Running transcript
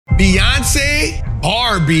Beyonce,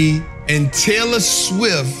 Barbie, and Taylor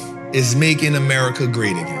Swift is making America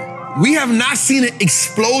great again. We have not seen an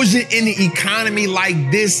explosion in the economy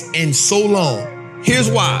like this in so long.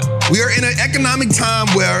 Here's why. We are in an economic time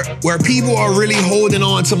where people are really holding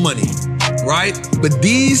on to money, right? But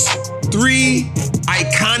these three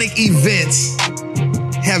iconic events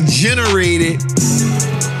have generated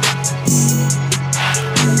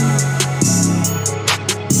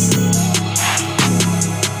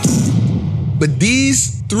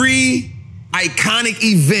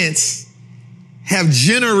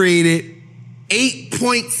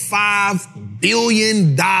 $8.5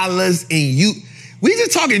 billion we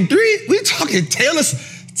talking Taylor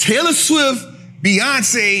Swift,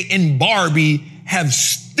 Beyonce, and Barbie have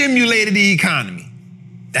stimulated the economy.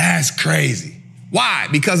 That's crazy. Why?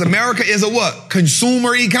 Because America is a what?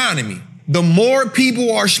 Consumer economy. The more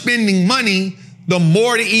people are spending money, the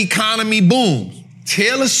more the economy booms.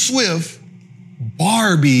 Taylor Swift,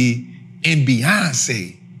 Barbie, and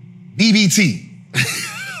Beyonce. BBT.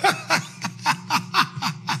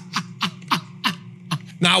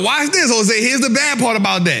 Now watch this, Jose. Here's the bad part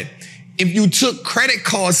about that. If you took credit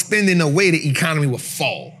card spending away, the economy would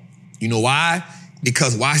fall. You know why?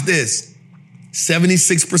 Because watch this.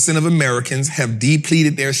 76% of Americans have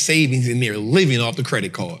depleted their savings and they're living off the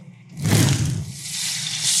credit card.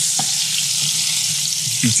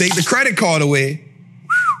 You take the credit card away,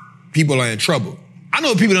 people are in trouble. I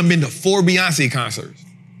know people that have been to 4 Beyonce concerts.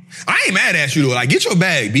 I ain't mad at you though. Like, get your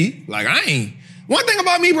bag, B. Like, one thing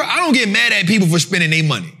about me, bro, I don't get mad at people for spending their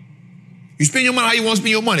money. You spend your money how you want to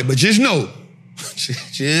spend your money, but just know,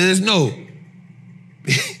 just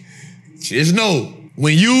know,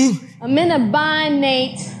 when you... I'm in a bind,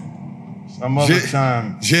 Nate. Some other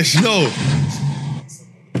time. Just know,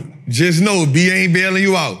 B ain't bailing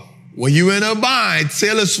you out. When you in a bind,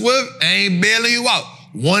 Taylor Swift ain't bailing you out.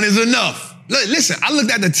 One is enough. Look, listen, I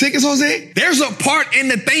looked at the tickets, Jose. There's a part in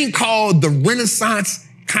the thing called the Renaissance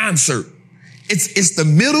Concert. It's the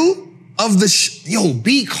middle of the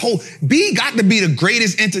B got to be the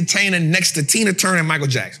greatest entertainer next to Tina Turner and Michael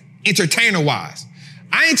Jackson, entertainer-wise.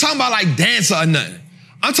 I ain't talking about like dancer or nothing.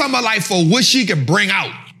 I'm talking about like for what she could bring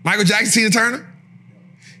out. Michael Jackson, Tina Turner?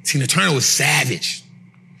 Tina Turner was savage.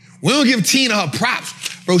 We don't give Tina her props.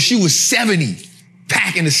 Bro, she was 70,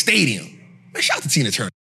 packing the stadium. Man, shout out to Tina Turner.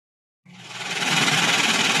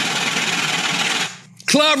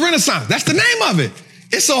 Club Renaissance, that's the name of it.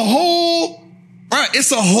 It's a whole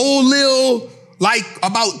little, like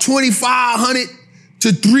about 2,500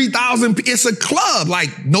 to 3,000. It's a club,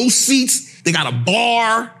 like no seats. They got a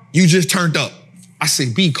bar. You just turned up. I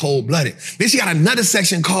say be cold-blooded. Then she got another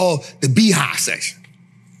section called the Beehive section.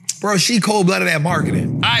 Bro, she cold-blooded at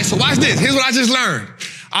marketing. All right, so watch this. Here's what I just learned.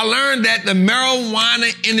 I learned that the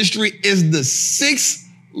marijuana industry is the 6th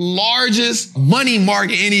largest money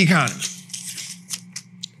market in the economy.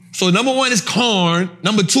 So number 1 is corn,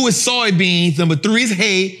 number 2 is soybeans, number 3 is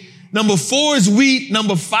hay, number 4 is wheat,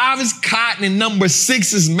 number 5 is cotton, and number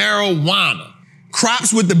 6 is marijuana.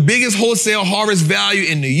 Crops with the biggest wholesale harvest value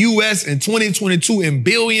in the U.S. in 2022 in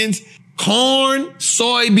billions: corn,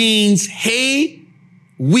 soybeans, hay,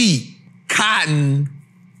 wheat, cotton,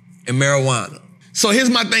 and marijuana. So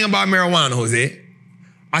here's my thing about marijuana, Jose.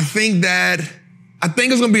 I think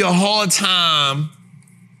it's gonna be a hard time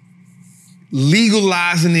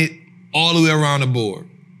legalizing it all the way around the board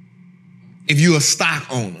if you're a stock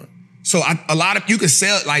owner. So you can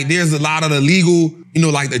sell it, like there's a lot of the legal,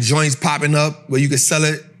 like the joints popping up where you can sell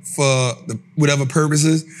it for whatever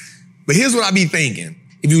purposes. But here's what I be thinking.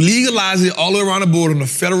 If you legalize it all the way around the board on the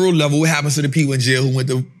federal level, what happens to the people in jail what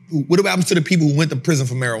happens to the people who went to prison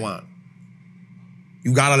for marijuana?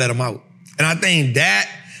 You gotta let them out. And I think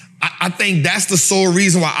that's the sole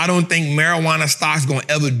reason why I don't think marijuana stocks gonna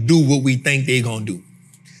ever do what we think they're gonna do.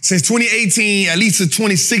 Since 2018, at least to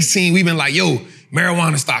 2016, we've been like, yo,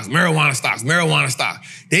 marijuana stocks.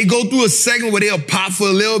 They go through a segment where they'll pop for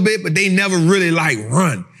a little bit, but they never really like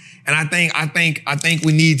run. And I think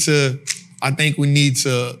we need to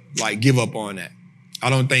like give up on that. I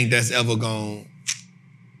don't think that's ever gonna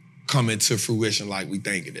come into fruition like we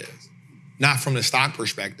think it is. Not from the stock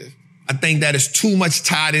perspective. I think that is too much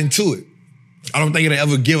tied into it. I don't think it'll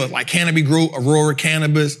ever give us, like Canopy Growth, Aurora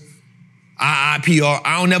Cannabis, IIPR.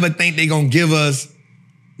 I don't ever think they're gonna give us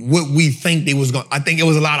what we think they was gonna. I think it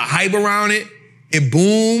was a lot of hype around it. It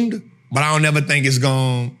boomed, but I don't think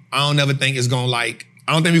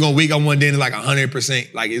we're gonna wake up one day and like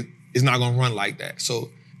 100%, like it's not gonna run like that. So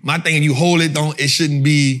my thing, if you hold it, it shouldn't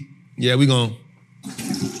be, we gonna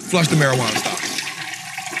flush the marijuana stock.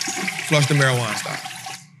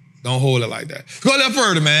 Don't hold it like that. Go a little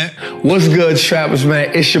further, man. What's good, trappers,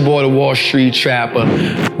 man? It's your boy, the Wallstreet Trapper.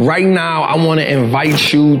 Right now, I want to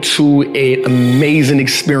invite you to an amazing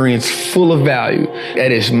experience full of value.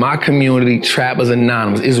 That is my community, Trappers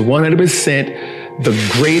Anonymous. It's 100%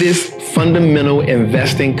 the greatest fundamental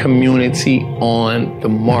investing community on the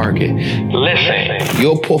market. Listen,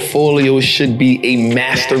 your portfolio should be a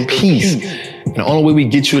masterpiece. And the only way we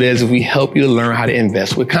get you there is if we help you to learn how to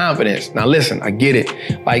invest with confidence. Now listen, I get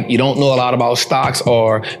it. Like, you don't know a lot about stocks,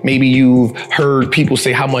 or maybe you've heard people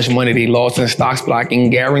say how much money they lost in stocks, but I can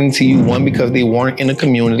guarantee you, one, because they weren't in the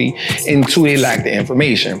community, and two, they lack the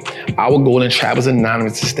information. Our goal in Trappers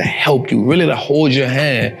Anonymous is to help you, really to hold your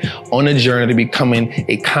hand on the journey to becoming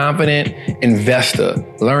a confident investor,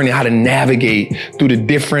 learning how to navigate through the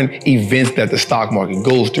different events that the stock market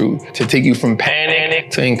goes through to take you from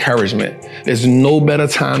panic to encouragement. There's no better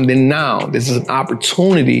time than now. This is an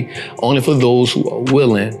opportunity only for those who are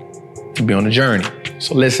willing to be on the journey.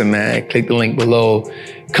 So listen, man, click the link below.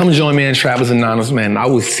 Come join me in Trappers Anonymous, man. I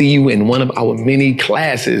will see you in one of our many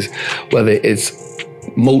classes, whether it's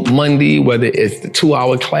Moat Monday, whether it's the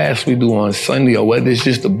 2-hour class we do on Sunday, or whether it's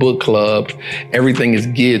just a book club. Everything is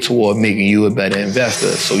geared toward making you a better investor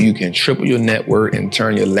so you can triple your net worth and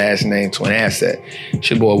turn your last name to an asset. It's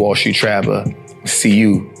your boy, Wallstreet Trapper. See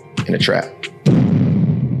you in the trap.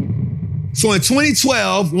 So in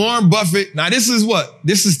 2012, Warren Buffett, now this is what?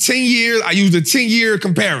 This is 10 years. I used a 10-year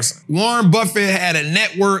comparison. Warren Buffett had a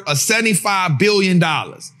net worth of $75 billion.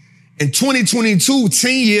 In 2022,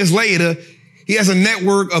 10 years later, he has a net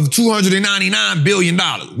worth of $299 billion.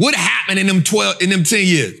 What happened in them 10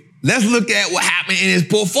 years? Let's look at what happened in his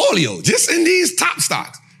portfolio, just in these top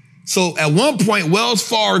stocks. So at one point, Wells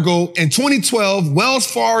Fargo, in 2012, Wells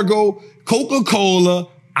Fargo, Coca-Cola,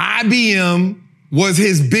 IBM was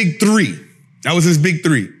his big three. That was his big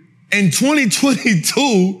three. In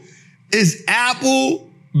 2022, it's Apple,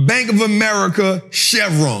 Bank of America,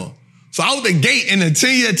 Chevron. So out the gate in a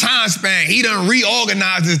 10-year time span, he done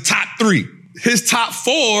reorganized his top three. His top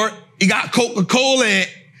four, he got Coca-Cola, and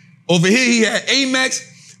over here he had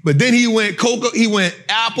Amex, but then he went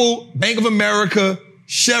Apple, Bank of America,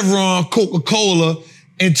 Chevron, Coca-Cola.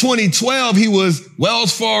 In 2012, he was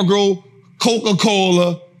Wells Fargo,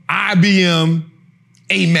 Coca-Cola, IBM,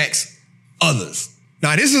 Amex, others.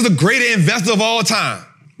 Now, this is the greatest investor of all time,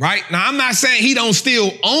 right? Now, I'm not saying he don't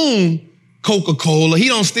still own Coca-Cola, he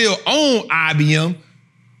don't still own IBM,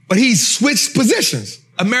 but he switched positions.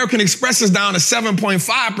 American Express is down to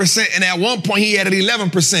 7.5%, and at one point he had it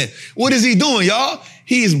 11%. What is he doing, y'all?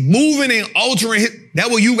 He's moving and altering. That's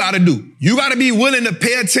what you got to do. You got to be willing to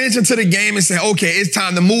pay attention to the game and say, okay, it's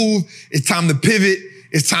time to move. It's time to pivot.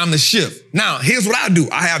 It's time to shift. Now, here's what I do.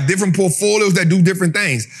 I have different portfolios that do different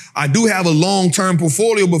things. I do have a long-term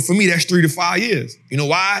portfolio, but for me, that's 3 to 5 years. You know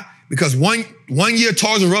why? Because one year,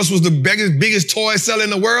 Toys R Us was the biggest toy seller in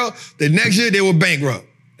the world. The next year, they were bankrupt.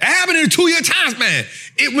 That happened in a 2-year time span.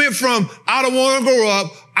 It went from, I don't want to grow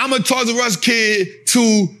up, I'm a Toys R Us kid,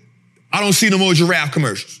 to, I don't see no more giraffe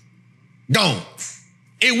commercials. Gone.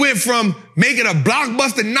 It went from making a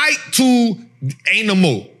blockbuster night to ain't no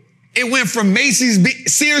more. It went from Macy's,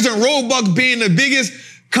 Sears and Roebuck being the biggest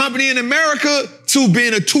company in America to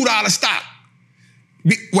being a $2 stock.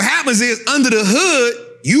 What happens is, under the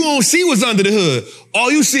hood, you don't see what's under the hood. All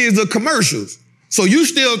you see is the commercials. So you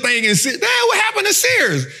still thinking, damn, what happened to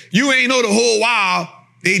Sears? You ain't know the whole while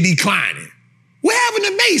they declining. What happened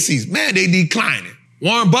to Macy's? Man, they declining.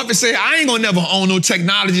 Warren Buffett said, I ain't gonna never own no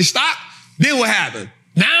technology stock. Then what happened?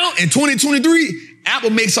 Now, in 2023, Apple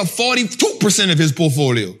makes up 42% of his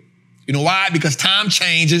portfolio. You know why? Because time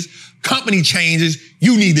changes, company changes,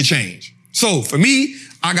 you need to change. So for me,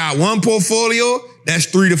 I got one portfolio that's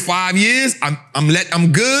 3 to 5 years.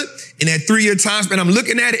 I'm good. In that 3-year time span, I'm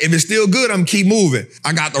looking at it. If it's still good, I'm keep moving.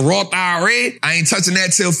 I got the Roth IRA. I ain't touching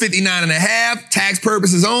that till 59 and a half, tax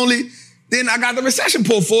purposes only. Then I got the recession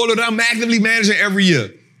portfolio that I'm actively managing every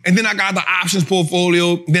year. And then I got the options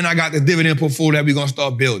portfolio. Then I got the dividend portfolio that we're going to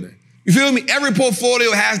start building. You feel me? Every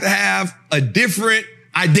portfolio has to have a different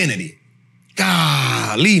identity.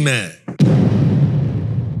 Golly, man.